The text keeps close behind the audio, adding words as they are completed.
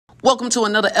Welcome to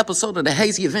another episode of the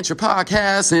Hazy Adventure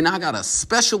Podcast, and I got a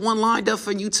special one lined up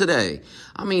for you today.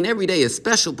 I mean, every day is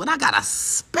special, but I got a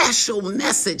special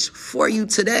message for you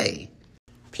today.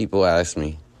 People ask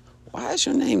me, why is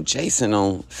your name Jason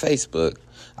on Facebook?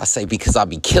 I say, because I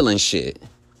be killing shit.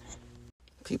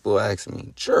 People ask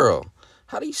me, Gerald,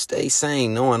 how do you stay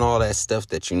sane knowing all that stuff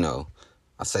that you know?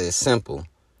 I say it's simple.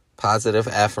 Positive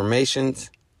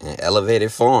affirmations and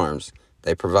elevated forms.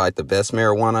 They provide the best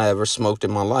marijuana I ever smoked in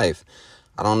my life.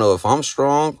 I don't know if I'm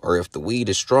strong or if the weed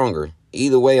is stronger.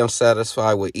 Either way, I'm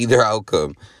satisfied with either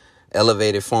outcome.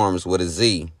 Elevated Farms with a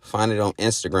Z. Find it on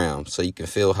Instagram so you can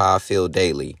feel how I feel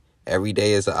daily. Every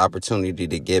day is an opportunity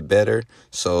to get better,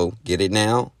 so get it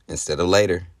now instead of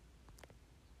later.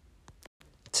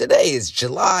 Today is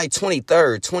July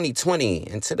 23rd, 2020,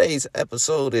 and today's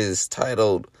episode is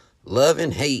titled Love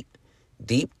and Hate,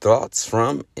 Deep Thoughts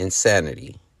from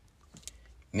Insanity.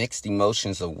 Mixed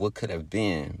emotions of what could have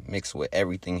been, mixed with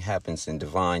everything happens in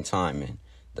divine timing.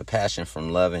 The passion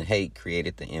from love and hate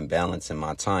created the imbalance in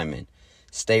my timing.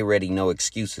 Stay ready, no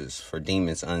excuses for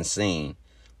demons unseen.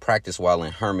 Practice while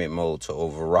in hermit mode to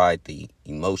override the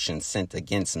emotion sent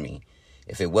against me.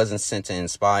 If it wasn't sent to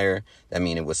inspire, that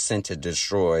means it was sent to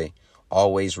destroy.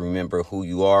 Always remember who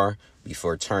you are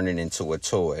before turning into a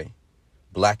toy.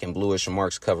 Black and bluish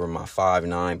marks cover my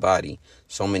 5'9" body.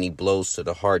 So many blows to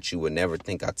the heart you would never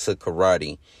think I took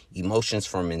karate. Emotions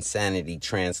from insanity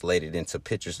translated into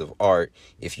pictures of art.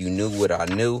 If you knew what I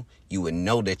knew, you would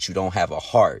know that you don't have a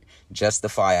heart.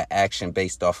 Justify an action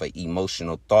based off of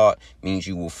emotional thought means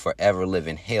you will forever live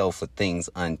in hell for things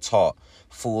untaught.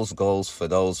 Fool's goals for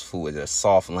those who is a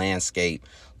soft landscape.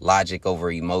 Logic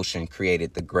over emotion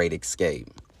created the great escape.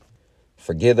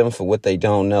 Forgive them for what they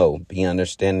don't know. Be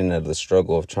understanding of the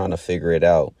struggle of trying to figure it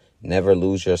out. Never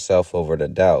lose yourself over the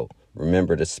doubt.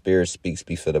 Remember, the spirit speaks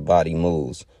before the body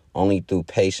moves. Only through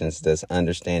patience does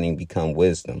understanding become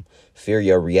wisdom. Fear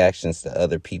your reactions to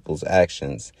other people's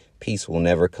actions. Peace will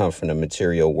never come from the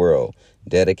material world.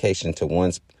 Dedication to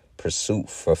one's pursuit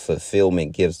for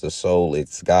fulfillment gives the soul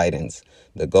its guidance.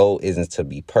 The goal isn't to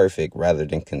be perfect, rather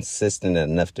than consistent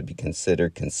enough to be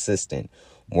considered consistent.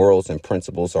 Morals and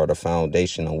principles are the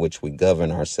foundation on which we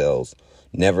govern ourselves.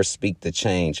 Never speak the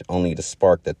change, only to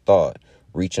spark the thought.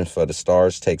 Reaching for the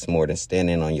stars takes more than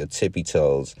standing on your tippy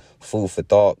toes. Food for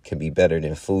thought can be better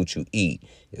than food you eat.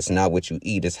 It's not what you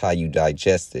eat, it's how you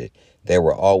digest it. There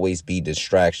will always be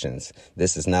distractions.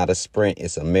 This is not a sprint,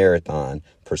 it's a marathon.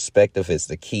 Perspective is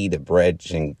the key to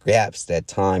bridging gaps that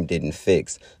time didn't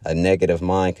fix. A negative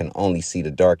mind can only see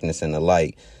the darkness and the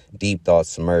light. Deep thoughts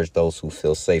submerge those who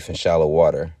feel safe in shallow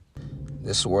water.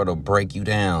 This world will break you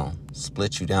down,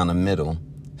 split you down the middle,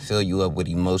 fill you up with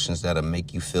emotions that'll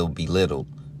make you feel belittled.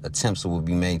 Attempts will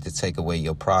be made to take away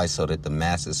your pride so that the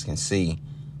masses can see,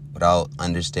 without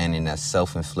understanding that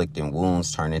self-inflicted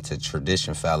wounds turn into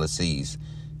tradition fallacies.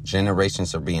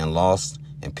 Generations are being lost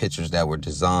in pictures that were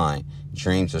designed.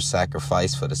 Dreams are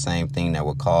sacrificed for the same thing that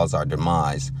will cause our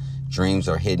demise. Dreams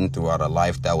are hidden throughout a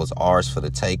life that was ours for the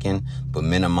taking, but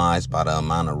minimized by the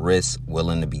amount of risk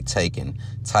willing to be taken.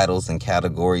 Titles and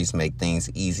categories make things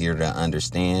easier to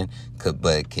understand,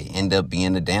 but could end up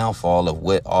being the downfall of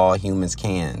what all humans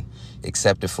can.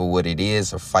 Accept it for what it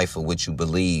is or fight for what you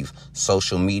believe.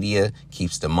 Social media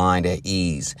keeps the mind at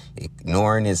ease.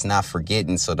 Ignoring is not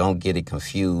forgetting, so don't get it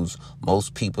confused.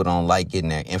 Most people don't like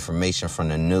getting their information from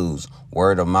the news.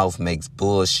 Word of mouth makes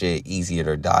bullshit easier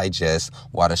to digest,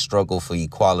 while the struggle for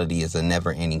equality is a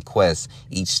never-ending quest.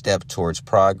 Each step towards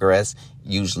progress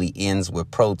usually ends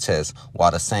with protests, while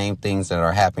the same things that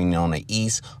are happening on the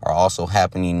east are also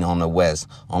happening on the west.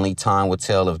 Only time will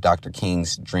tell if Dr.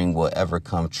 King's dream will ever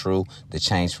come true. The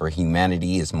change for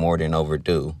humanity is more than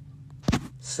overdue.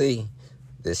 See,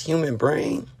 this human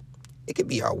brain, it could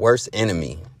be our worst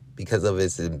enemy because of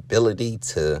its ability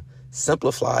to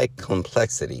simplify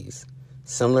complexities.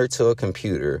 Similar to a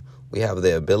computer, we have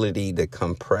the ability to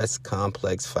compress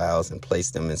complex files and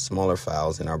place them in smaller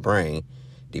files in our brain.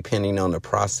 Depending on the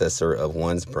processor of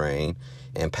one's brain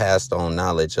and passed on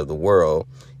knowledge of the world,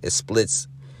 it splits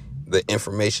the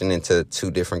information into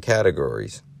two different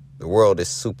categories. The world is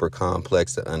super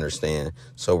complex to understand,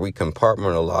 so we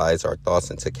compartmentalize our thoughts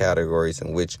into categories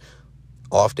in which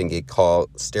often get called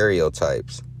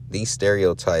stereotypes. These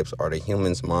stereotypes are the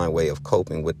human's mind way of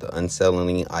coping with the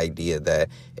unsettling idea that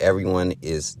everyone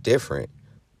is different,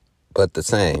 but the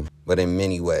same, but in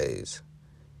many ways.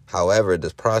 However,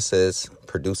 this process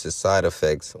produces side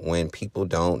effects when people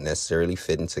don't necessarily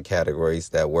fit into categories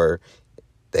that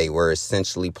they were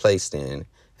essentially placed in.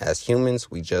 As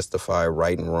humans, we justify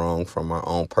right and wrong from our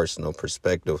own personal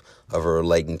perspective of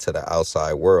relating to the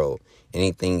outside world.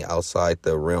 Anything outside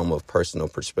the realm of personal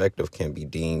perspective can be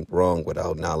deemed wrong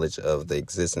without knowledge of the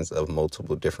existence of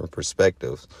multiple different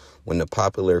perspectives. When the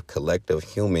popular collective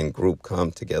human group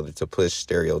come together to push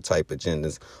stereotype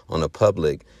agendas on the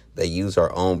public, they use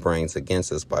our own brains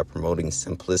against us by promoting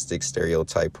simplistic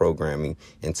stereotype programming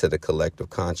into the collective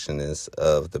consciousness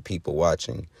of the people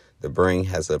watching. The brain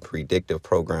has a predictive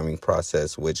programming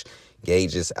process which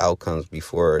gauges outcomes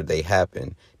before they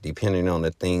happen. Depending on the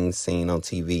things seen on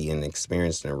TV and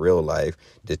experienced in real life,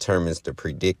 determines the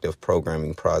predictive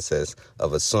programming process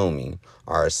of assuming.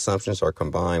 Our assumptions are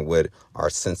combined with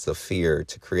our sense of fear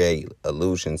to create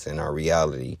illusions in our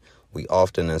reality. We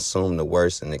often assume the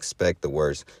worst and expect the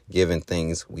worst, given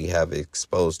things we have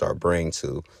exposed our brain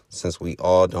to. Since we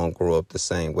all don't grow up the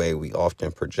same way, we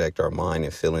often project our mind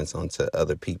and feelings onto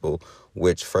other people,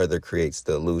 which further creates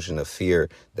the illusion of fear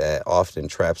that often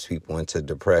traps people into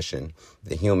depression.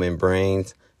 The human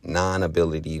brain's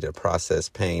non-ability to process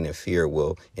pain and fear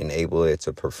will enable it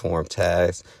to perform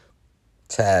tasks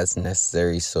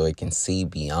necessary so it can see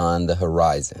beyond the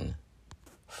horizon.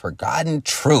 Forgotten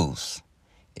truths.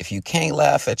 If you can't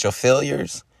laugh at your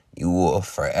failures, you will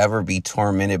forever be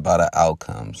tormented by the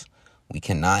outcomes. We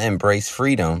cannot embrace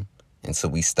freedom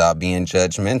until we stop being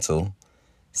judgmental.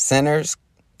 Sinners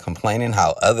complaining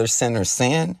how other sinners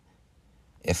sin.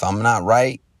 If I'm not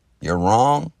right, you're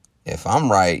wrong. If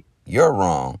I'm right, you're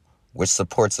wrong, which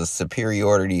supports a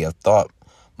superiority of thought,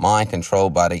 mind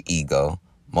controlled by the ego,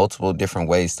 multiple different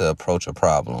ways to approach a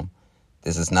problem.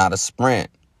 This is not a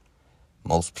sprint.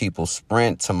 Most people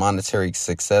sprint to monetary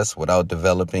success without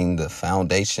developing the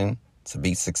foundation to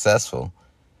be successful.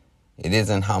 It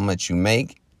isn't how much you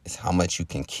make, it's how much you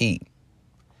can keep.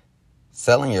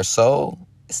 Selling your soul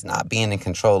is not being in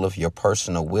control of your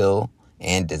personal will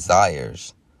and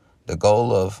desires. The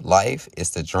goal of life is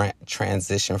to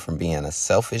transition from being a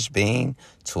selfish being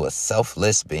to a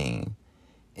selfless being.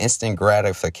 Instant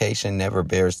gratification never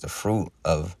bears the fruit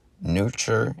of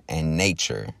nurture and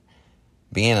nature.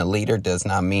 Being a leader does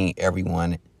not mean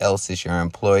everyone else is your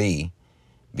employee.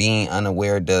 Being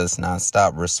unaware does not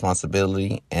stop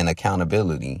responsibility and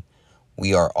accountability.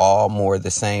 We are all more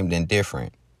the same than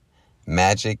different.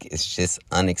 Magic is just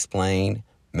unexplained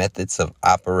methods of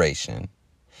operation.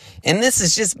 And this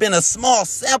has just been a small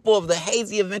sample of the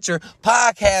Hazy Adventure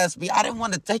podcast. I didn't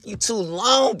want to take you too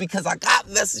long because I got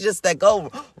messages that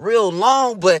go real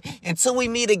long. But until we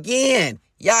meet again,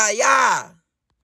 yeah.